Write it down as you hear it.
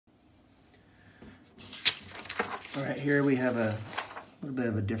All right, here we have a little bit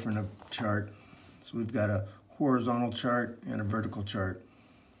of a different chart. So we've got a horizontal chart and a vertical chart.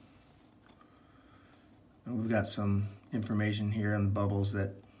 And we've got some information here on the bubbles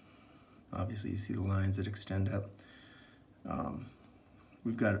that obviously you see the lines that extend up.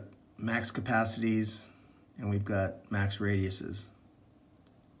 We've got max capacities and we've got max radiuses.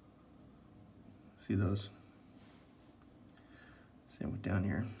 See those? Same with down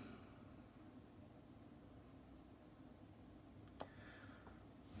here.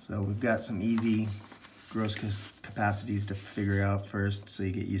 So we've got some easy gross capacities to figure out first, so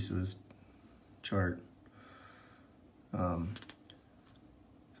you get used to this chart. So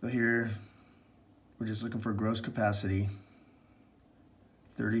here we're just looking for gross capacity,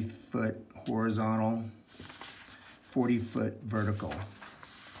 30-foot horizontal, 40-foot vertical.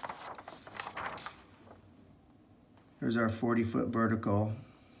 Here's our 40-foot vertical.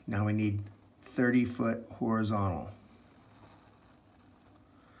 Now we need 30-foot horizontal.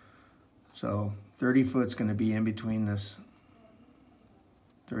 So 30 foot's going to be in between this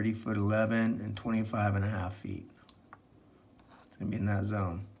 30 foot 11 and 25.5 feet. It's going to be in that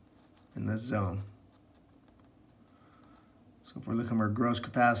zone, in this zone. So if we're looking for gross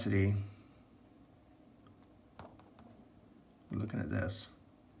capacity, we're looking at this.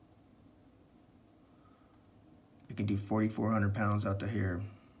 We can do 4,400 pounds out to here.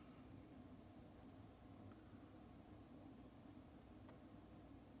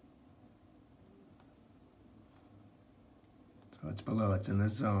 So it's below, it's in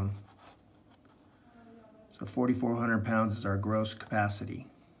this zone. So 4,400 pounds is our gross capacity.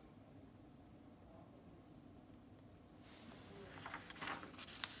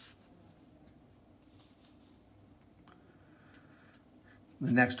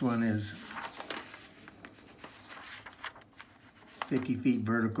 The next one is 50 feet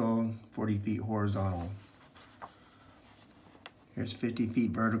vertical, 40 feet horizontal. Here's 50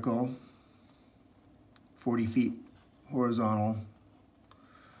 feet vertical, 40 feet horizontal.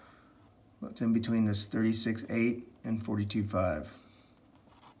 What's in between this 36.8 and 42.5.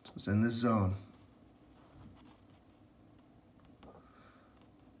 So it's in this zone.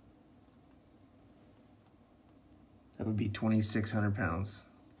 That would be 2,600 pounds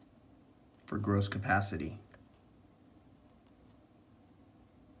for gross capacity.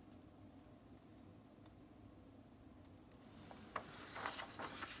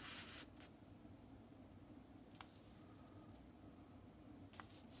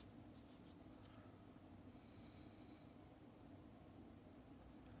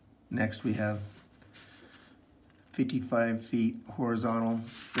 Next we have 55 feet horizontal,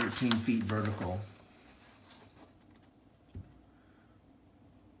 13 feet vertical.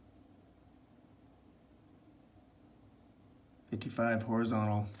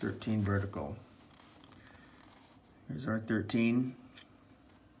 Horizontal, 13 vertical. Here's our 13.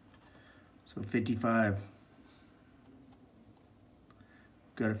 So 55.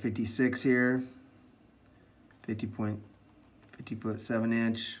 Got a 56 here. 50 foot 7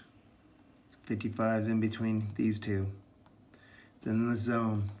 inch. 55 is in between these two. It's in the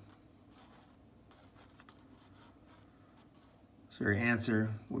zone. So your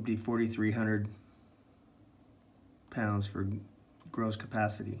answer would be 4,300 pounds for gross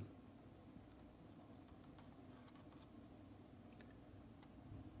capacity.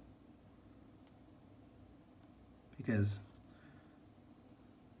 Because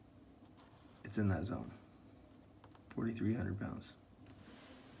it's in that zone. 4,300 pounds.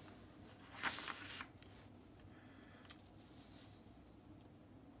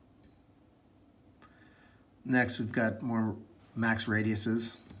 Next, we've got more max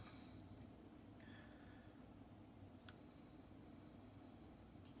radiuses.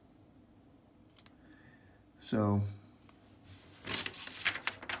 So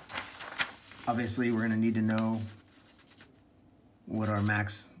obviously we're going to need to know what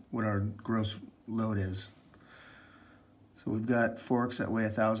our gross load is. So we've got forks that weigh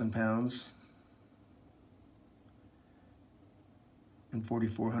 1,000 pounds and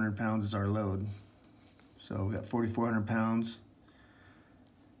 4,400 pounds is our load. So we've got 4,400 pounds.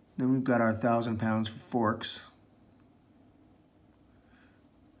 Then we've got our 1,000 pounds for forks.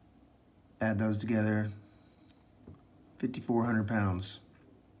 Add those together, 5,400 pounds.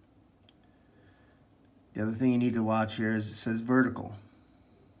 The other thing you need to watch here is it says vertical.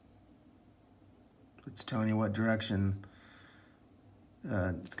 It's telling you what direction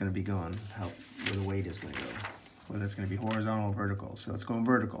it's going to be going, where the weight is going to go, whether it's going to be horizontal or vertical. So it's going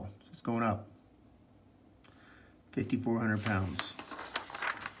vertical, so it's going up. 5,400 pounds.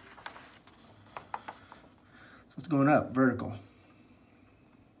 So it's going up, vertical.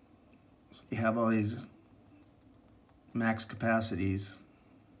 So you have all these max capacities.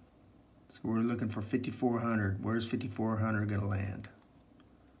 So we're looking for 5,400. Where's 5,400 going to land?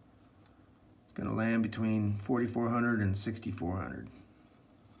 It's going to land between 4,400 and 6,400.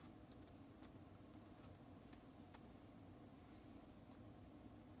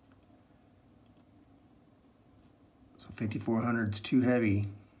 So 5,400 is too heavy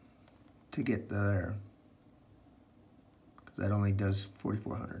to get there, because that only does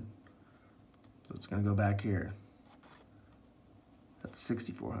 4,400. So it's going to go back here. That's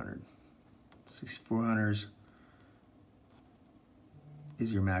 6,400. 6,400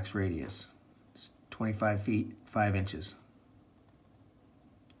 is your max radius. It's 25 feet, 5 inches.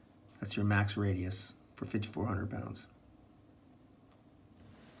 That's your max radius for 5,400 pounds.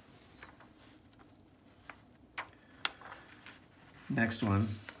 Next one.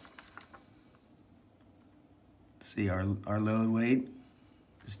 See, our load weight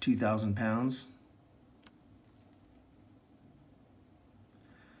is 2,000 pounds.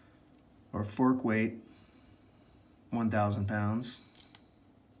 Our fork weight, 1,000 pounds.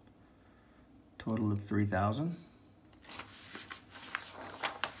 Total of 3,000.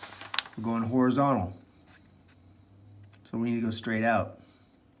 We're going horizontal, so we need to go straight out.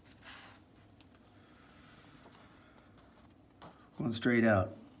 Going straight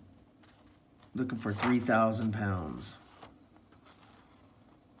out. Looking for 3,000 pounds.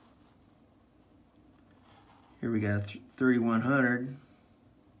 Here we got 3,100.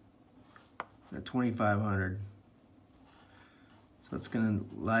 At 2,500. So it's going to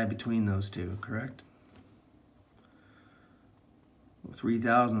lie between those two, correct?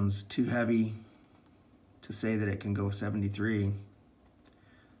 3,000 is too heavy to say that it can go 73.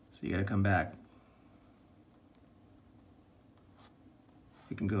 So you got to come back.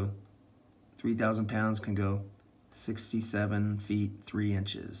 It can go, 3,000 pounds can go 67 feet 3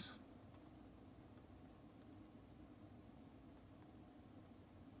 inches.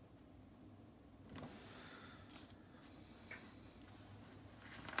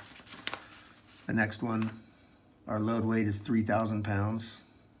 The next one, our load weight is 3,000 pounds.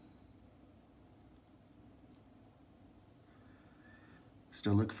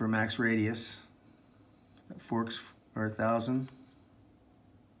 Still look for max radius. Forks are 1,000.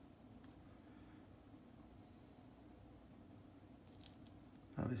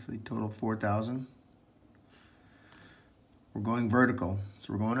 Obviously total 4,000. We're going vertical,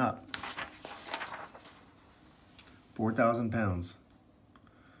 so we're going up. 4,000 pounds.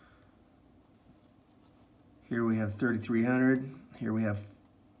 Here we have 3,300. Here we have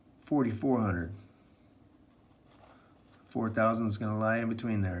 4,400. 4,000 is going to lie in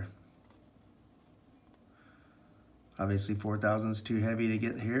between there. Obviously 4,000 is too heavy to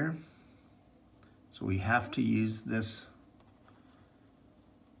get here, so we have to use this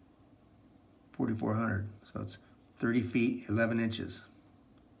 4,400. So it's 30 feet 11 inches.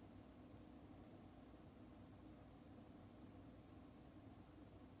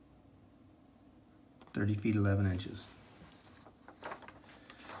 30 feet 11 inches.